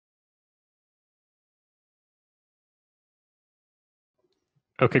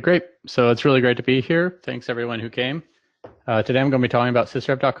Okay, great. So it's really great to be here. Thanks everyone who came. Today I'm going to be talking about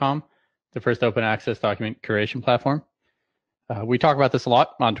Sysrev.com, the first open access document curation platform. We talk about this a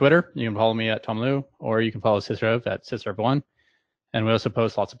lot on Twitter. You can follow me at TomLu, or you can follow Sysrev at Sysrev1. And we also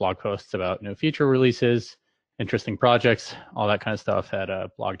post lots of blog posts about new feature releases, interesting projects, all that kind of stuff at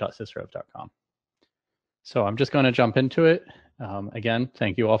blog.sysrev.com. So I'm just going to jump into it. Again,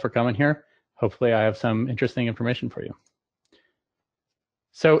 thank you all for coming here. Hopefully I have some interesting information for you.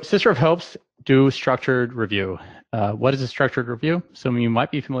 So Sysrev helps do structured review. What is a structured review? Some of you might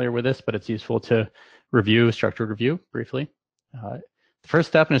be familiar with this, but it's useful to review structured review briefly. The first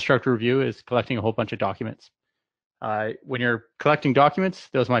step in a structured review is collecting a whole bunch of documents. When you're collecting documents,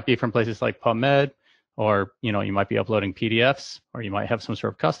 those might be from places like PubMed, or you might be uploading PDFs, or you might have some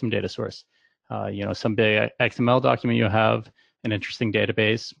sort of custom data source. Some big XML document you have, an interesting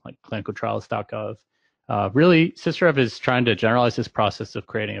database like clinicaltrials.gov. Really, Sysrev is trying to generalize this process of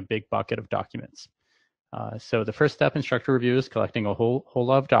creating a big bucket of documents. So the first step in structured review is collecting a whole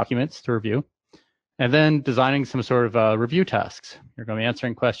lot of documents to review, and then designing some sort of review tasks. You're going to be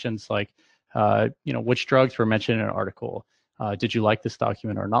answering questions like, which drugs were mentioned in an article? Did you like this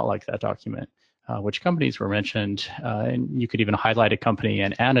document or not like that document? Which companies were mentioned? And you could even highlight a company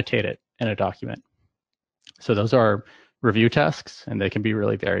and annotate it in a document. So those are review tasks, and they can be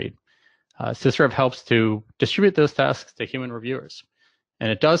really varied. Sysrev helps to distribute those tasks to human reviewers,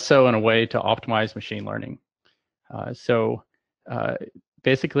 and it does so in a way to optimize machine learning.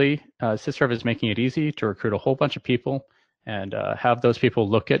 Basically, Sysrev is making it easy to recruit a whole bunch of people and have those people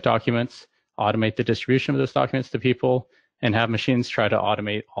look at documents, automate the distribution of those documents to people, and have machines try to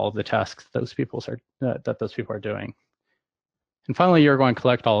automate all of the tasks that those people are doing. And finally, you're going to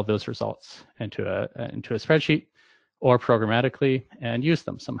collect all of those results into a spreadsheet or programmatically and use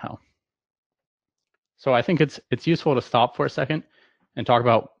them somehow. So I think it's useful to stop for a second and talk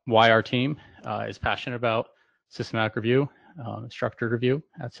about why our team is passionate about systematic review, structured review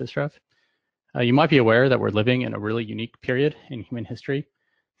at Sysrev. You might be aware that we're living in a really unique period in human history.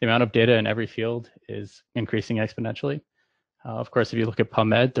 The amount of data in every field is increasing exponentially. Of course, if you look at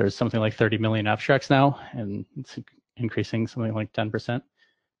PubMed, there's something like 30 million abstracts now, and it's increasing something like 10%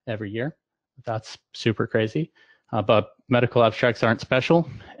 every year. That's super crazy. But medical abstracts aren't special.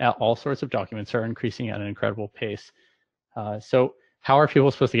 All sorts of documents are increasing at an incredible pace. So how are people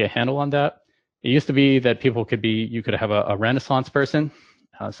supposed to get a handle on that? It used to be that you could have a Renaissance person,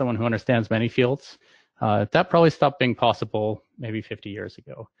 someone who understands many fields. That probably stopped being possible maybe 50 years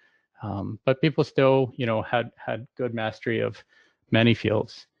ago. But people still, had good mastery of many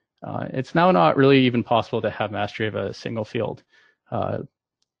fields. It's now not really even possible to have mastery of a single field.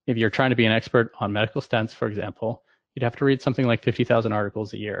 If you're trying to be an expert on medical stents, for example, you'd have to read something like 50,000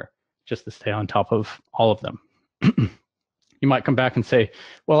 articles a year just to stay on top of all of them. You might come back and say,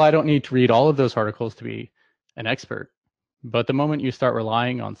 well, I don't need to read all of those articles to be an expert. But the moment you start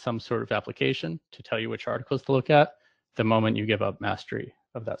relying on some sort of application to tell you which articles to look at, the moment you give up mastery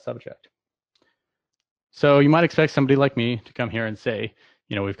of that subject. So you might expect somebody like me to come here and say,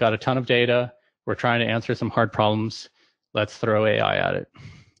 we've got a ton of data, we're trying to answer some hard problems, let's throw AI at it.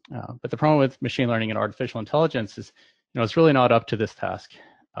 But the problem with machine learning and artificial intelligence is, it's really not up to this task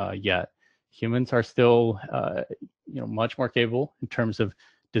yet. Humans are still, much more capable in terms of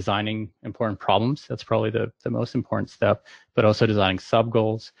designing important problems. That's probably the most important step, but also designing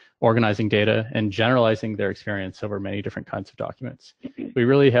sub-goals, organizing data, and generalizing their experience over many different kinds of documents. We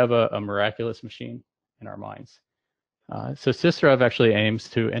really have a miraculous machine in our minds. So Sysrev actually aims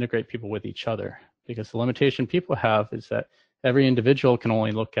to integrate people with each other, because the limitation people have is that every individual can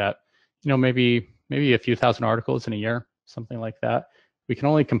only look at, maybe a few thousand articles in a year, something like that. We can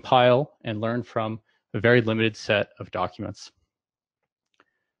only compile and learn from a very limited set of documents.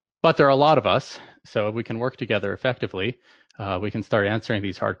 But there are a lot of us, so if we can work together effectively, we can start answering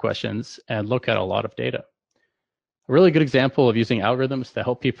these hard questions and look at a lot of data. A really good example of using algorithms to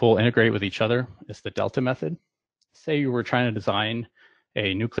help people integrate with each other is the delta method. Say you were trying to design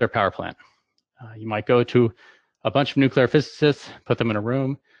a nuclear power plant. You might go to a bunch of nuclear physicists, put them in a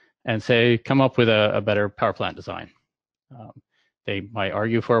room, and say, come up with a better power plant design. They might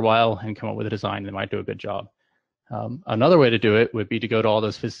argue for a while and come up with a design. They might do a good job. Another way to do it would be to go to all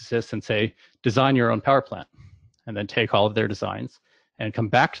those physicists and say, design your own power plant, and then take all of their designs and come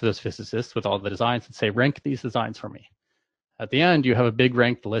back to those physicists with all the designs and say, rank these designs for me. At the end, you have a big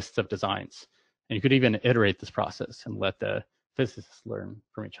ranked list of designs. And you could even iterate this process and let the physicists learn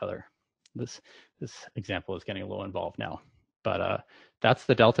from each other. This example is getting a little involved now, but that's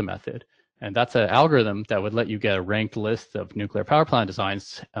the delta method. And that's an algorithm that would let you get a ranked list of nuclear power plant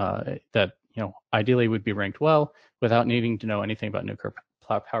designs that ideally would be ranked well without needing to know anything about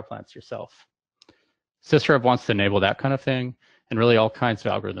power plants yourself. Sysrev wants to enable that kind of thing, and really all kinds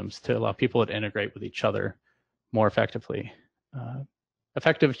of algorithms to allow people to integrate with each other more effectively.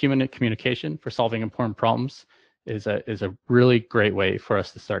 Effective human communication for solving important problems is a really great way for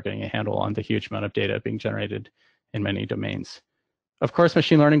us to start getting a handle on the huge amount of data being generated in many domains. Of course,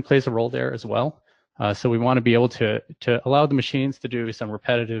 machine learning plays a role there as well. So we want to be able to allow the machines to do some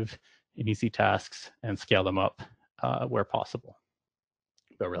repetitive and easy tasks and scale them up where possible.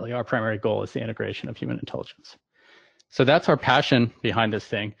 But really, our primary goal is the integration of human intelligence. So that's our passion behind this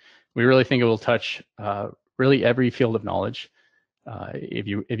thing. We really think it will touch really every field of knowledge. If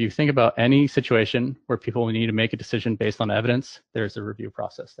you think about any situation where people need to make a decision based on evidence, there's a review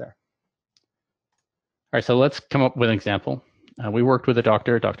process there. All right, so let's come up with an example. We worked with a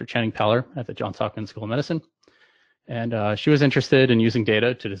doctor, Dr. Channing Paller at the Johns Hopkins School of Medicine, and she was interested in using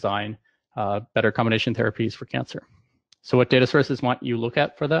data to design better combination therapies for cancer. So what data sources might you look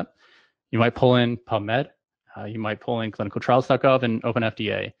at for that? You might pull in PubMed, you might pull in clinicaltrials.gov and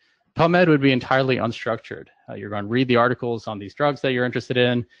OpenFDA. PubMed would be entirely unstructured. You're going to read the articles on these drugs that you're interested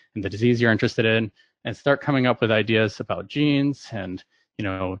in and the disease you're interested in, and start coming up with ideas about genes and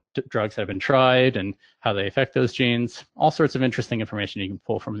drugs that have been tried and how they affect those genes. All sorts of interesting information you can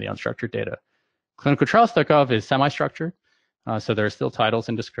pull from the unstructured data. Clinicaltrials.gov is semi-structured, so there are still titles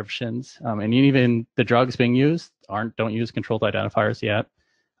and descriptions, and even the drugs being used don't use controlled identifiers yet.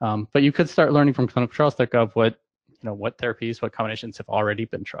 But you could start learning from clinicaltrials.gov what therapies, what combinations have already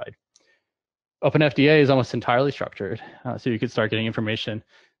been tried. OpenFDA is almost entirely structured, so you could start getting information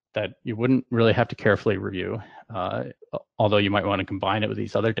that you wouldn't really have to carefully review, although you might want to combine it with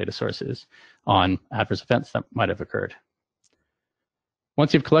these other data sources on adverse events that might have occurred.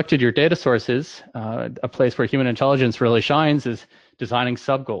 Once you've collected your data sources, a place where human intelligence really shines is designing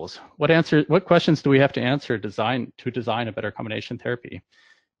sub-goals. What questions do we have to answer to design a better combination therapy?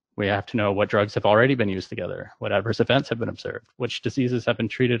 We have to know what drugs have already been used together, what adverse events have been observed, which diseases have been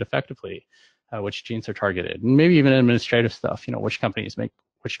treated effectively, which genes are targeted, and maybe even administrative stuff, which companies make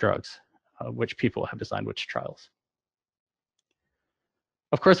which drugs, which people have designed which trials.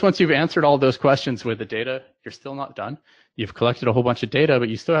 Of course, once you've answered all those questions with the data, you're still not done. You've collected a whole bunch of data, but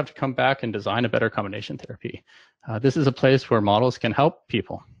you still have to come back and design a better combination therapy. This is a place where models can help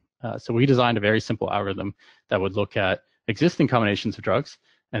people. So we designed a very simple algorithm that would look at existing combinations of drugs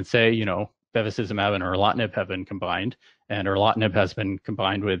and say, bevacizumab and erlotinib have been combined, and erlotinib has been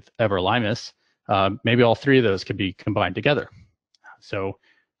combined with everolimus. Maybe all three of those could be combined together. So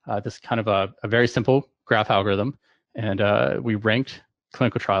this is kind of a very simple graph algorithm, and we ranked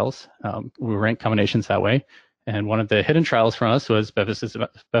clinical trials. We ranked combinations that way, and one of the hidden trials for us was bevacizumab,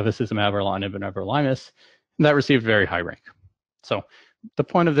 erlotinib, and everolimus, and that received a very high rank. So the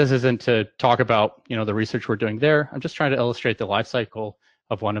point of this isn't to talk about the research we're doing there. I'm just trying to illustrate the life cycle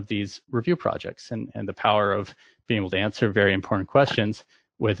of one of these review projects and the power of being able to answer very important questions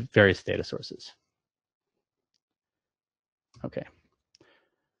with various data sources. Okay.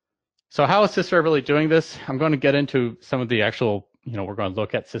 So how is Sysrev really doing this? I'm going to get into some of the actual, we're going to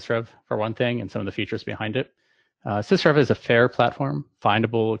look at Sysrev for one thing and some of the features behind it. Sysrev is a fair platform,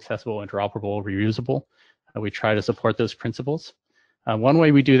 findable, accessible, interoperable, reusable. We try to support those principles. One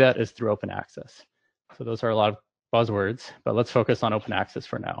way we do that is through open access. So those are a lot of buzzwords, but let's focus on open access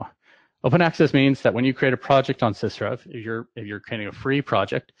for now. Open access means that when you create a project on Sysrev, if you're creating a free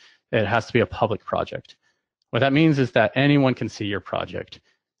project, it has to be a public project. What that means is that anyone can see your project.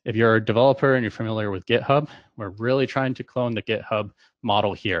 If you're a developer and you're familiar with GitHub, we're really trying to clone the GitHub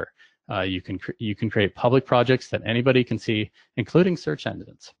model here. You can create public projects that anybody can see, including search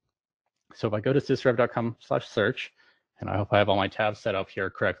engines. So if I go to sysrev.com/search, and I hope I have all my tabs set up here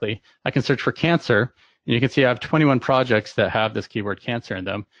correctly, I can search for cancer, and you can see I have 21 projects that have this keyword cancer in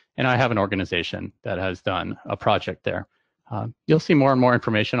them, and I have an organization that has done a project there. You'll see more and more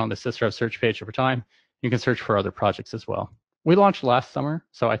information on the Sysrev search page over time. You can search for other projects as well. We launched last summer,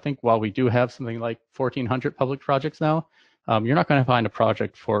 so I think while we do have something like 1,400 public projects now, you're not going to find a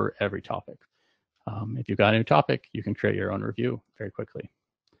project for every topic. If you've got a new topic, you can create your own review very quickly.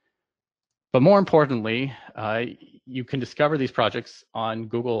 But more importantly, you can discover these projects on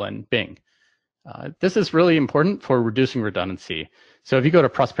Google and Bing. This is really important for reducing redundancy. So if you go to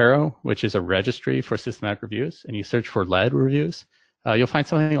Prospero, which is a registry for systematic reviews, and you search for lead reviews, you'll find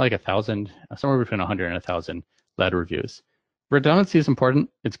something like 1,000, somewhere between 100 and 1,000 lead reviews. Redundancy is important.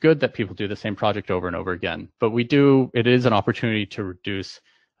 It's good that people do the same project over and over again, but it is an opportunity to reduce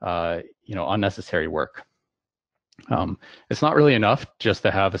unnecessary work. It's not really enough just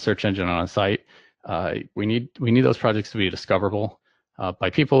to have a search engine on a site. We need those projects to be discoverable by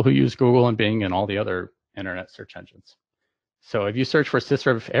people who use Google and Bing and all the other internet search engines. So if you search for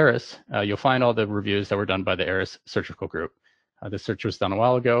Sysrev Eris, you'll find all the reviews that were done by the Eris searchable group. This search was done a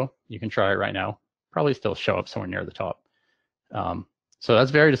while ago. You can try it right now. Probably still show up somewhere near the top. So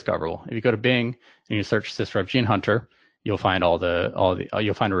that's very discoverable. If you go to Bing and you search Sysrev Gene Hunter, you'll find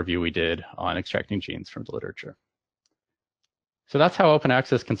you'll find a review we did on extracting genes from the literature. So that's how open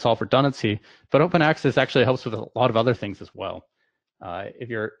access can solve redundancy, but open access actually helps with a lot of other things as well. If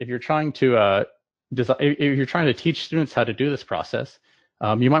you're trying to teach students how to do this process,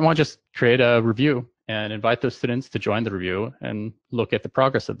 you might want to just create a review and invite those students to join the review and look at the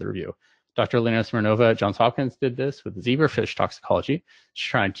progress of the review. Dr. Lena Smirnova at Johns Hopkins did this with zebrafish toxicology. She's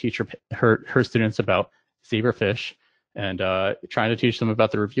trying to teach her students about zebrafish and trying to teach them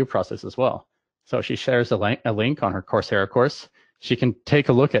about the review process as well. So she shares a link on her Coursera course. She can take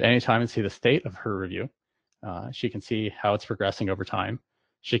a look at any time and see the state of her review. She can see how it's progressing over time.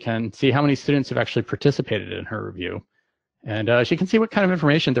 She can see how many students have actually participated in her review. And she can see what kind of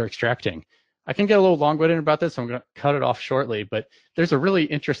information they're extracting. I can get a little long-winded about this, so I'm going to cut it off shortly, but there's a really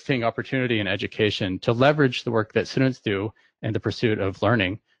interesting opportunity in education to leverage the work that students do in the pursuit of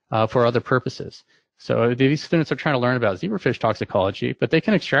learning for other purposes. So these students are trying to learn about zebrafish toxicology, but they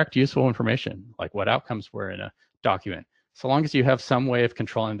can extract useful information, like what outcomes were in a document. So long as you have some way of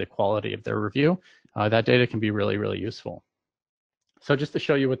controlling the quality of their review, that data can be really, really useful. So just to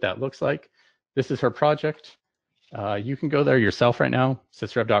show you what that looks like, this is her project. You can go there yourself right now,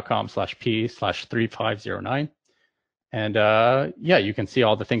 sysrev.com/p/3509. And yeah, you can see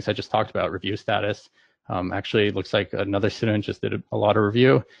all the things I just talked about, review status. Actually, it looks like another student just did a lot of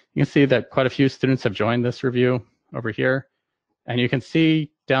review. You can see that quite a few students have joined this review over here. And you can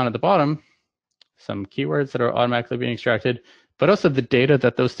see down at the bottom some keywords that are automatically being extracted, but also the data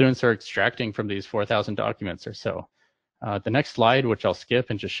that those students are extracting from these 4,000 documents or so. The next slide, which I'll skip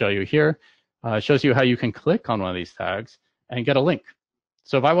and just show you here, shows you how you can click on one of these tags and get a link.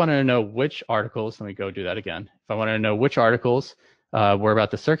 So if I wanted to know which articles, let me go do that again. If I wanted to know which articles were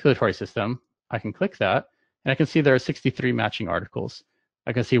about the circulatory system, I can click that, and I can see there are 63 matching articles.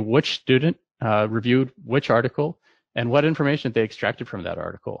 I can see which student reviewed which article and what information they extracted from that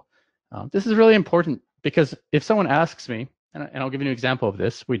article. This is really important because if someone asks me, and I'll give you an example of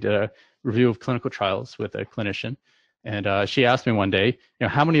this, we did a review of clinical trials with a clinician, and she asked me one day,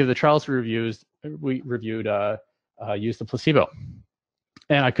 how many of the trials we reviewed used the placebo?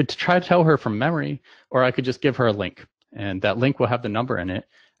 And I could try to tell her from memory, or I could just give her a link, and that link will have the number in it.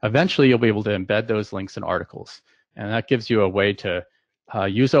 Eventually, you'll be able to embed those links in articles, and that gives you a way to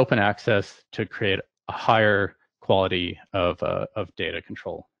use open access to create a higher quality of data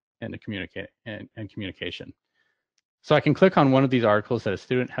control and communication. So I can click on one of these articles that a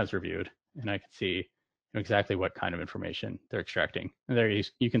student has reviewed, and I can see exactly what kind of information they're extracting. And there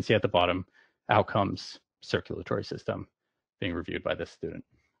you can see at the bottom, outcomes, circulatory system being reviewed by this student.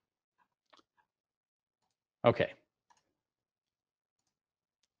 Okay.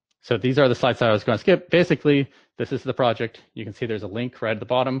 So these are the slides that I was going to skip. Basically, this is the project. You can see there's a link right at the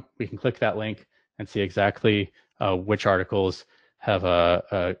bottom. We can click that link and see exactly which articles have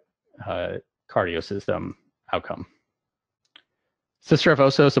a cardio system outcome. Sysrev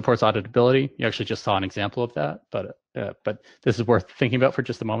also supports auditability. You actually just saw an example of that, but this is worth thinking about for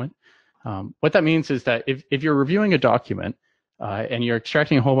just a moment. What that means is that if you're reviewing a document and you're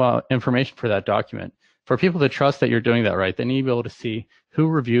extracting a whole lot of information for that document, for people to trust that you're doing that right, they need to be able to see who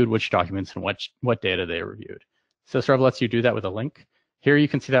reviewed which documents and what data they reviewed. Sysrev lets you do that with a link. Here you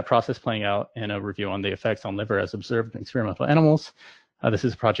can see that process playing out in a review on the effects on liver as observed in experimental animals. This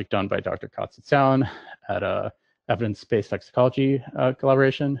is a project done by Dr. Katsutsaon at a evidence-based toxicology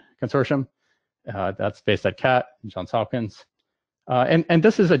collaboration consortium. That's based at CAT and Johns Hopkins. And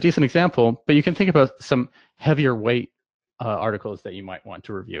this is a decent example, but you can think about some heavier weight articles that you might want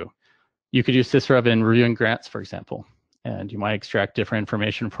to review. You could use Sysrev in reviewing grants, for example, and you might extract different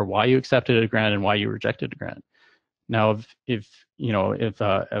information for why you accepted a grant and why you rejected a grant. Now, if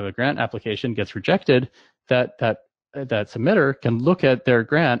a grant application gets rejected, that submitter can look at their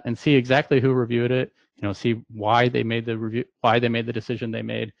grant and see exactly who reviewed it, see why they made the review, why they made the decision they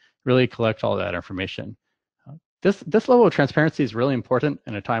made, really collect all that information. This level of transparency is really important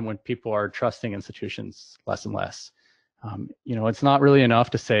in a time when people are trusting institutions less and less. It's not really enough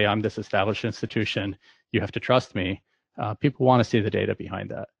to say, I'm this established institution, you have to trust me. People want to see the data behind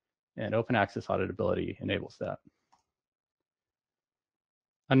that, and open access auditability enables that.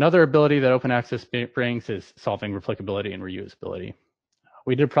 Another ability that open access brings is solving replicability and reusability.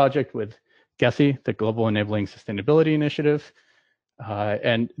 We did a project with GESI, the Global Enabling Sustainability Initiative,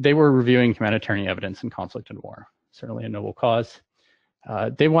 and they were reviewing humanitarian evidence in conflict and war, certainly a noble cause.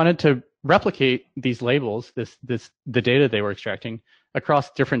 They wanted to replicate these labels, the data they were extracting,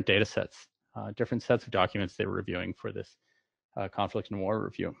 across different data sets, different sets of documents they were reviewing for this conflict and war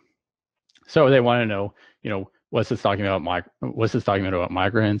review. So they want to know, was this document about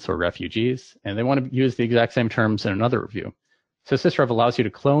migrants or refugees? And they want to use the exact same terms in another review. So Sysrev allows you to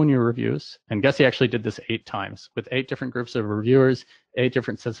clone your reviews. And Gessie actually did this 8 times with 8 different groups of reviewers, 8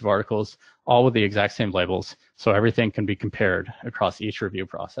 different sets of articles, all with the exact same labels. So everything can be compared across each review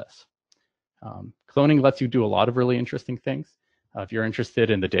process. Cloning lets you do a lot of really interesting things. If you're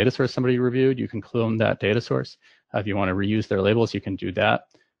interested in the data source somebody reviewed, you can clone that data source. If you want to reuse their labels, you can do that.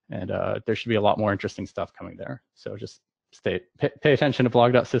 And there should be a lot more interesting stuff coming there. So just pay attention to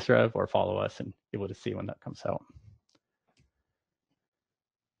blog.sysrev or follow us and be able to see when that comes out.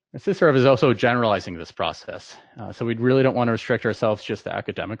 And Sysrev is also generalizing this process. So we really don't want to restrict ourselves just to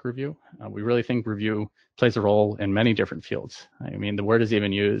academic review. We really think review plays a role in many different fields. I mean, the word is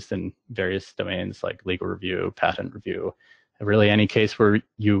even used in various domains like legal review, patent review, really any case where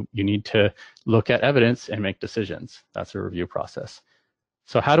you need to look at evidence and make decisions. That's a review process.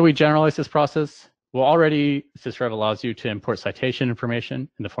 So how do we generalize this process? Well, already Sysrev allows you to import citation information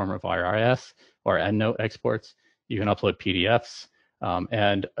in the form of IRIS or EndNote exports. You can upload PDFs.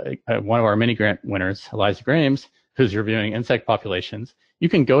 And one of our mini grant winners, Eliza Grames, who's reviewing insect populations, you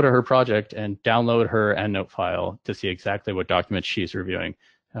can go to her project and download her EndNote file to see exactly what documents she's reviewing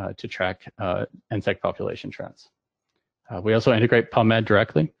to track insect population trends. We also integrate PubMed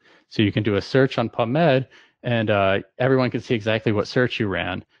directly. So you can do a search on PubMed and everyone can see exactly what search you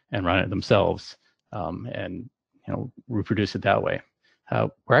ran and run it themselves and reproduce it that way.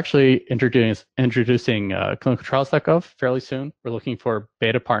 We're actually introducing clinicaltrials.gov fairly soon. We're looking for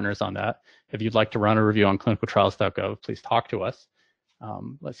beta partners on that. If you'd like to run a review on clinicaltrials.gov, please talk to us.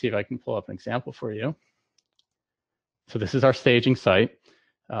 Let's see if I can pull up an example for you. So this is our staging site.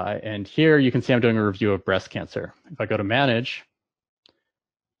 And here you can see I'm doing a review of breast cancer. If I go to manage,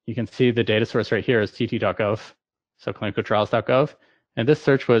 you can see the data source right here is tt.gov, so clinicaltrials.gov. And this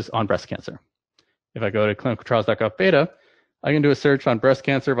search was on breast cancer. If I go to clinicaltrials.gov beta, I can do a search on breast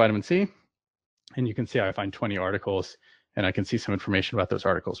cancer, vitamin C, and you can see I find 20 articles, and I can see some information about those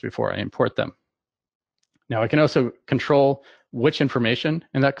articles before I import them. Now I can also control which information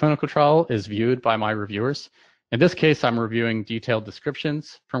in that clinical trial is viewed by my reviewers. In this case, I'm reviewing detailed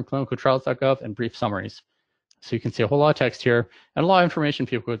descriptions from clinicaltrials.gov and brief summaries. So you can see a whole lot of text here and a lot of information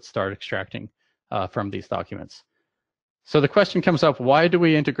people could start extracting from these documents. So the question comes up, why do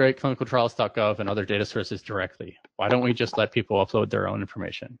we integrate clinicaltrials.gov and other data sources directly? Why don't we just let people upload their own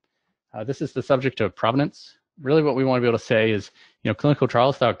information? This is the subject of provenance. Really what we want to be able to say is,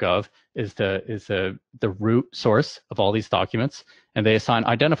 clinicaltrials.gov is the root source of all these documents, and they assign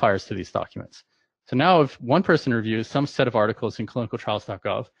identifiers to these documents. So now if one person reviews some set of articles in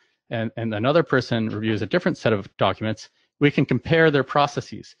clinicaltrials.gov and another person reviews a different set of documents, we can compare their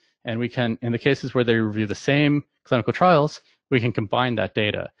processes. And we can, in the cases where they review the same clinical trials, we can combine that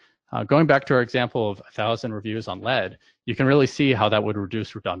data. Going back to our example of 1,000 reviews on lead, you can really see how that would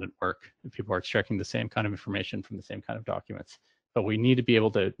reduce redundant work if people are extracting the same kind of information from the same kind of documents. But we need to be able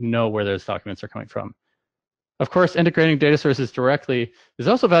to know where those documents are coming from. Of course, integrating data sources directly is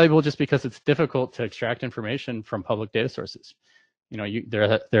also valuable just because it's difficult to extract information from public data sources.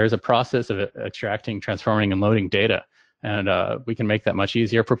 There is a process of extracting, transforming, and loading data. And we can make that much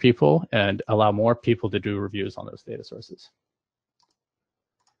easier for people and allow more people to do reviews on those data sources.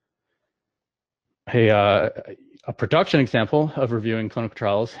 A production example of reviewing clinical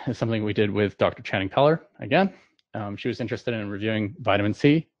trials is something we did with Dr. Channing Peller. Again, she was interested in reviewing vitamin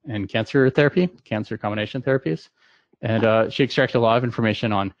C and cancer therapy, cancer combination therapies. And she extracted a lot of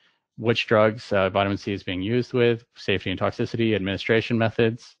information on which drugs vitamin C is being used with, safety and toxicity, administration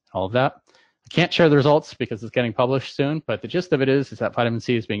methods, all of that. I can't share the results because it's getting published soon, but the gist of it is that vitamin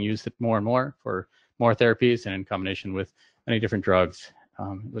C is being used more and more for more therapies and in combination with many different drugs.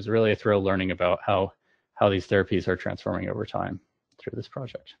 It was really a thrill learning about how these therapies are transforming over time through this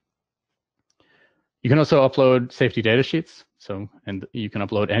project. You can also upload safety data sheets, and you can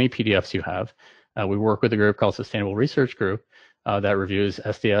upload any PDFs you have. We work with a group called Sustainable Research Group that reviews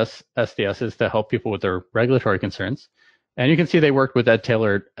SDSs to help people with their regulatory concerns. And you can see they worked with Ed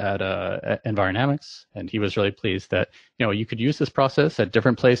Taylor at Environamics, and he was really pleased that you could use this process at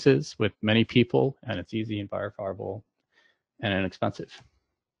different places with many people, and it's easy and verifiable and inexpensive.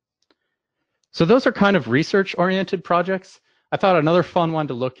 So those are kind of research-oriented projects. I thought another fun one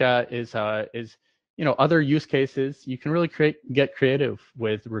to look at is other use cases. You can really get creative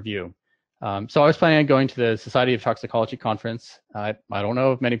with review. So I was planning on going to the Society of Toxicology conference. I don't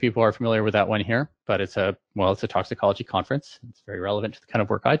know if many people are familiar with that one here, but it's a toxicology conference. It's very relevant to the kind of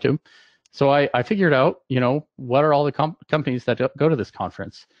work I do. So I figured out, what are all the companies that go to this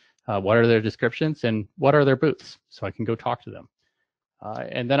conference? What are their descriptions and what are their booths? So I can go talk to them.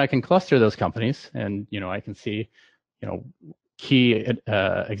 And then I can cluster those companies and, I can see, key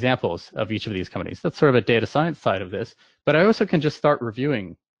examples of each of these companies. That's sort of a data science side of this, but I also can just start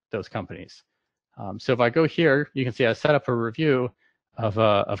reviewing those companies. So if I go here, you can see I set up a review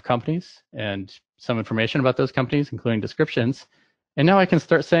of companies and some information about those companies, including descriptions. And now I can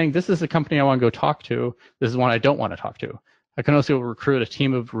start saying, this is the company I want to go talk to. This is one I don't want to talk to. I can also recruit a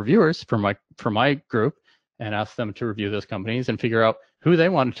team of reviewers for my group and ask them to review those companies and figure out who they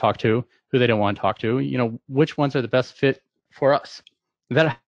want to talk to, who they don't want to talk to, which ones are the best fit for us.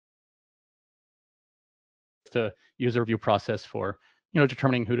 That to use a review process for,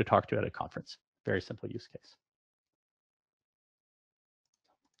 determining who to talk to at a conference. Very simple use case.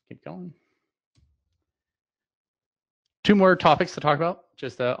 Keep going. Two more topics to talk about,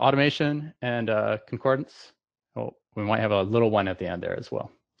 just automation and concordance. Oh, we might have a little one at the end there as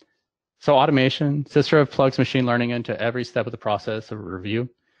well. So automation, Sysrev plugs machine learning into every step of the process of a review.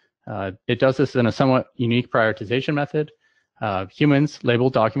 It does this in a somewhat unique prioritization method. Humans label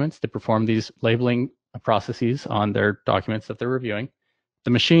documents to perform these labeling processes on their documents that they're reviewing.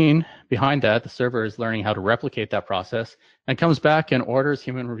 The machine behind that, the server, is learning how to replicate that process and comes back and orders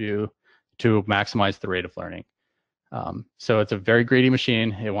human review to maximize the rate of learning. So it's a very greedy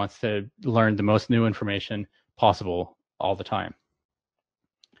machine. It wants to learn the most new information possible all the time.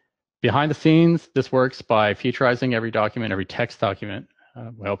 Behind the scenes, this works by featurizing every document, every text document.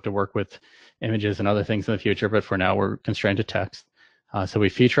 We hope to work with images and other things in the future, but for now we're constrained to text. So we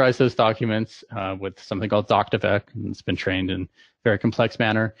featurize those documents with something called doc2vec, and it's been trained in a very complex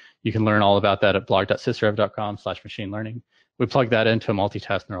manner. You can learn all about that at blog.sysrev.com/machine learning. We plug that into a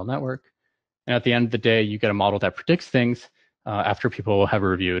multitask neural network. And at the end of the day, you get a model that predicts things after people have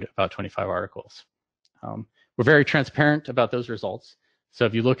reviewed about 25 articles. We're very transparent about those results. So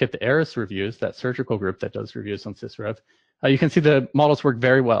if you look at the ERIS reviews, that surgical group that does reviews on Sysrev, you can see the models work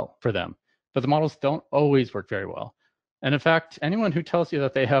very well for them, but the models don't always work very well. And in fact, anyone who tells you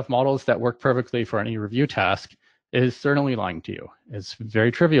that they have models that work perfectly for any review task is certainly lying to you. It's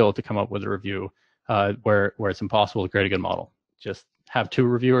very trivial to come up with a review where it's impossible to create a good model. Just have two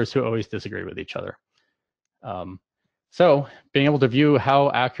reviewers who always disagree with each other. So being able to view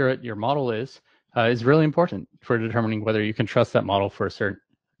how accurate your model is really important for determining whether you can trust that model for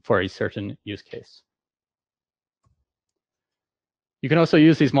a certain use case. You can also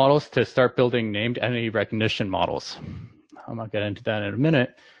use these models to start building named entity recognition models. I'll get into that in a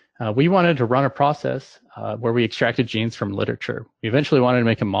minute. We wanted to run a process where we extracted genes from literature. We eventually wanted to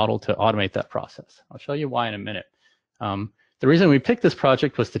make a model to automate that process. I'll show you why in a minute. The reason we picked this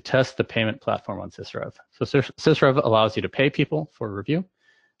project was to test the payment platform on Sysrev. So Sysrev allows you to pay people for review.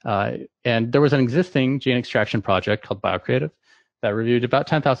 And there was an existing gene extraction project called BioCreative that reviewed about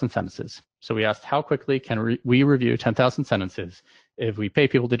 10,000 sentences. So we asked, how quickly can we review 10,000 sentences if we pay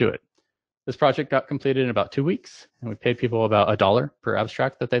people to do it? This project got completed in about 2 weeks, and we paid people about $1 per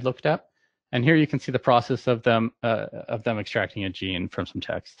abstract that they looked at. And here you can see the process of them extracting a gene from some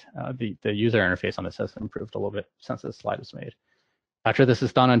text. The user interface on this has improved a little bit since this slide was made. After this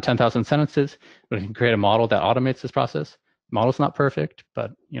is done on 10,000 sentences, we can create a model that automates this process. The model's not perfect,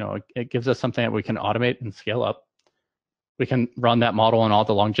 but it gives us something that we can automate and scale up. We can run that model on all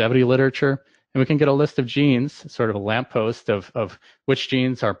the longevity literature, and we can get a list of genes, sort of a lamppost of which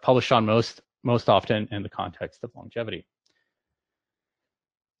genes are published on most often in the context of longevity.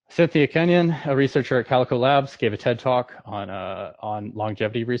 Cynthia Kenyon, a researcher at Calico Labs, gave a TED Talk on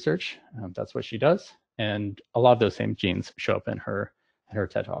longevity research. That's what she does, and a lot of those same genes show up in her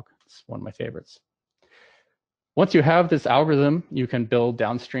TED Talk. It's one of my favorites. Once you have this algorithm, you can build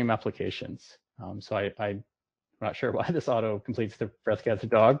downstream applications. So I'm not sure why this auto completes the breast cancer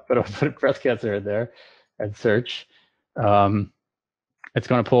dog, but I'll put breast cancer in there and search. It's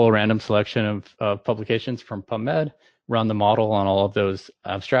going to pull a random selection of publications from PubMed, run the model on all of those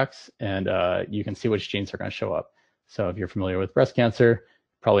abstracts, and you can see which genes are going to show up. So if you're familiar with breast cancer,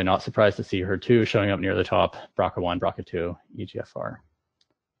 probably not surprised to see HER2 showing up near the top, BRCA1, BRCA2, EGFR.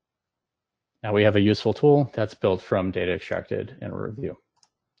 Now we have a useful tool that's built from data extracted in a review.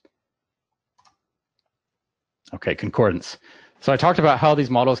 Okay, concordance. So I talked about how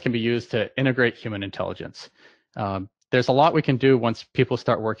these models can be used to integrate human intelligence. There's a lot we can do once people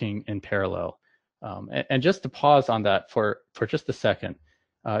start working in parallel. And just to pause on that for just a second,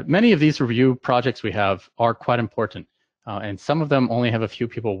 many of these review projects we have are quite important, and some of them only have a few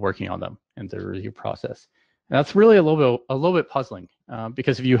people working on them in the review process. And that's really a little bit puzzling,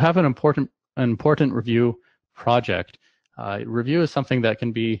 because if you have an important review project, review is something that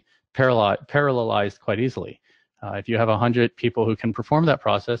can be parallelized quite easily. If you have 100 people who can perform that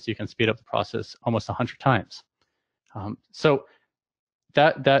process, you can speed up the process almost 100 times. So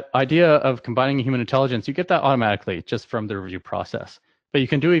that idea of combining human intelligence, you get that automatically just from the review process. But you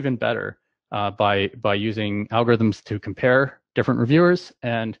can do even better by using algorithms to compare different reviewers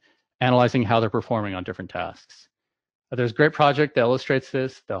and analyzing how they're performing on different tasks. There's a great project that illustrates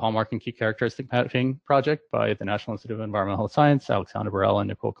this, the Hallmark and Key Characteristic Mapping project by the National Institute of Environmental Health Science, Alexander Burrell and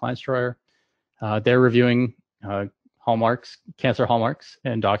Nicole Kleinstreuer. They're reviewing hallmarks, cancer hallmarks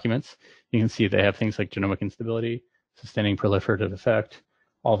and documents. You can see they have things like genomic instability, sustaining proliferative effect,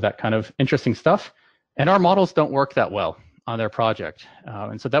 all of that kind of interesting stuff. And our models don't work that well on their project.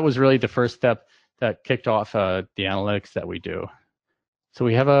 And so that was really the first step that kicked off the analytics that we do. So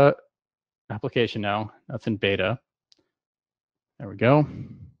we have a application now that's in beta. There we go.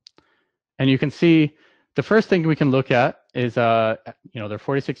 And you can see the first thing we can look at is, there are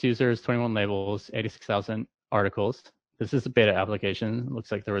 46 users, 21 labels, 86,000 articles. This is a beta application. It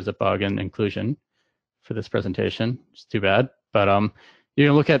looks like there was a bug in inclusion for this presentation. It's too bad. But you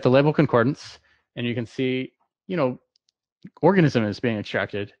can look at the label concordance, and you can see, organism is being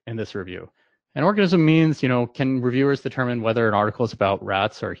extracted in this review. And organism means, can reviewers determine whether an article is about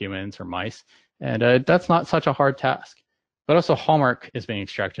rats or humans or mice? And that's not such a hard task. But also hallmark is being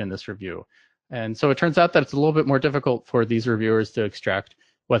extracted in this review. And so it turns out that it's a little bit more difficult for these reviewers to extract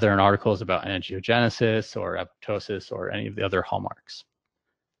whether an article is about angiogenesis or apoptosis or any of the other hallmarks.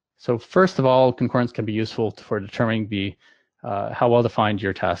 So first of all, concordance can be useful for determining how well defined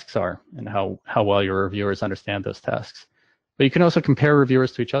your tasks are and how well your reviewers understand those tasks. But you can also compare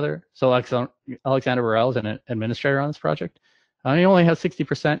reviewers to each other. So Alexander Burrell is an administrator on this project. He only has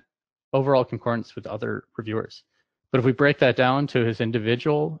 60% overall concordance with other reviewers. But if we break that down to his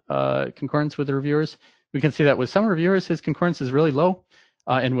individual concordance with the reviewers, we can see that with some reviewers, his concordance is really low.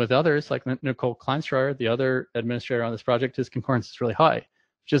 And with others, like Nicole Kleinstreuer, the other administrator on this project, his concordance is really high,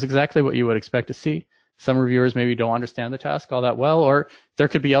 which is exactly what you would expect to see. Some reviewers maybe don't understand the task all that well, or there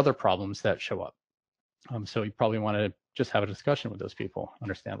could be other problems that show up. So you probably want to just have a discussion with those people,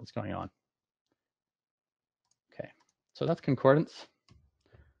 understand what's going on. Okay, so that's concordance.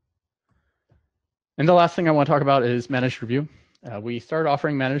 And the last thing I want to talk about is managed review. We started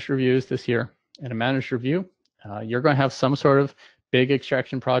offering managed reviews this year. In a managed review, you're going to have some sort of big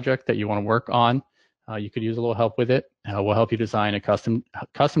extraction project that you want to work on. You could use a little help with it. We'll help you design a custom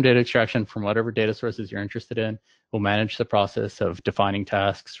data extraction from whatever data sources you're interested in. We'll manage the process of defining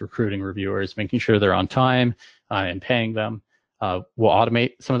tasks, recruiting reviewers, making sure they're on time, and paying them. We'll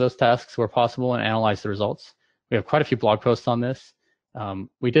automate some of those tasks where possible and analyze the results. We have quite a few blog posts on this.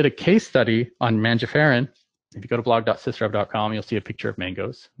 We did a case study on mangiferin. If you go to blog.sysrev.com, you'll see a picture of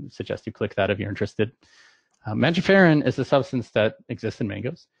mangoes. I suggest you click that if you're interested. Mangiferin is a substance that exists in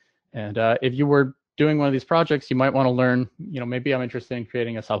mangoes. And if you were doing one of these projects, you might want to learn, maybe I'm interested in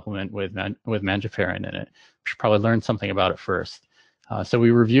creating a supplement with mangiferin in it. We should probably learn something about it first. So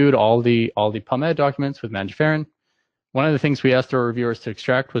we reviewed all the PubMed documents with mangiferin. One of the things we asked our reviewers to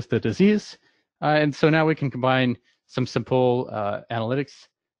extract was the disease. And so now we can combine some simple analytics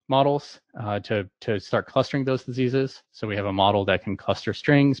models to start clustering those diseases. So we have a model that can cluster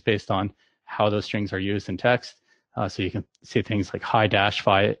strings based on how those strings are used in text. So you can see things like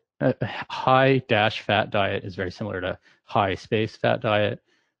high-fat diet is very similar to high-space fat diet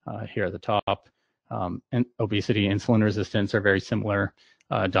here at the top. And obesity, insulin resistance are very similar.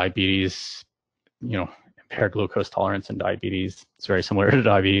 Diabetes, impaired glucose tolerance and diabetes is very similar to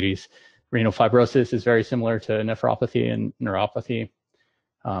diabetes. Renal fibrosis is very similar to nephropathy and neuropathy.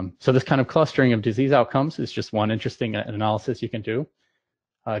 So this kind of clustering of disease outcomes is just one interesting analysis you can do.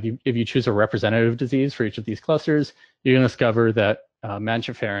 If you choose a representative disease for each of these clusters, you're going to discover that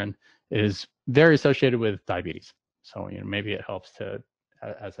mangiferin is very associated with diabetes. So maybe it helps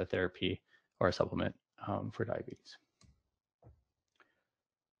as a therapy or a supplement for diabetes.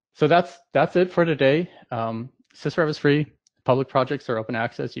 So that's it for today. Sysrev is free. Public projects are open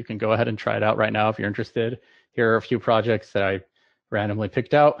access. You can go ahead and try it out right now if you're interested. Here are a few projects that I randomly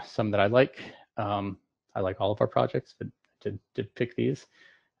picked out, some that I like. I like all of our projects, but did pick these.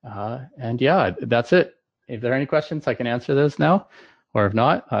 And yeah, that's it. If there are any questions, I can answer those now. Or if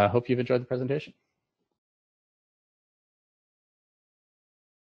not, I hope you've enjoyed the presentation.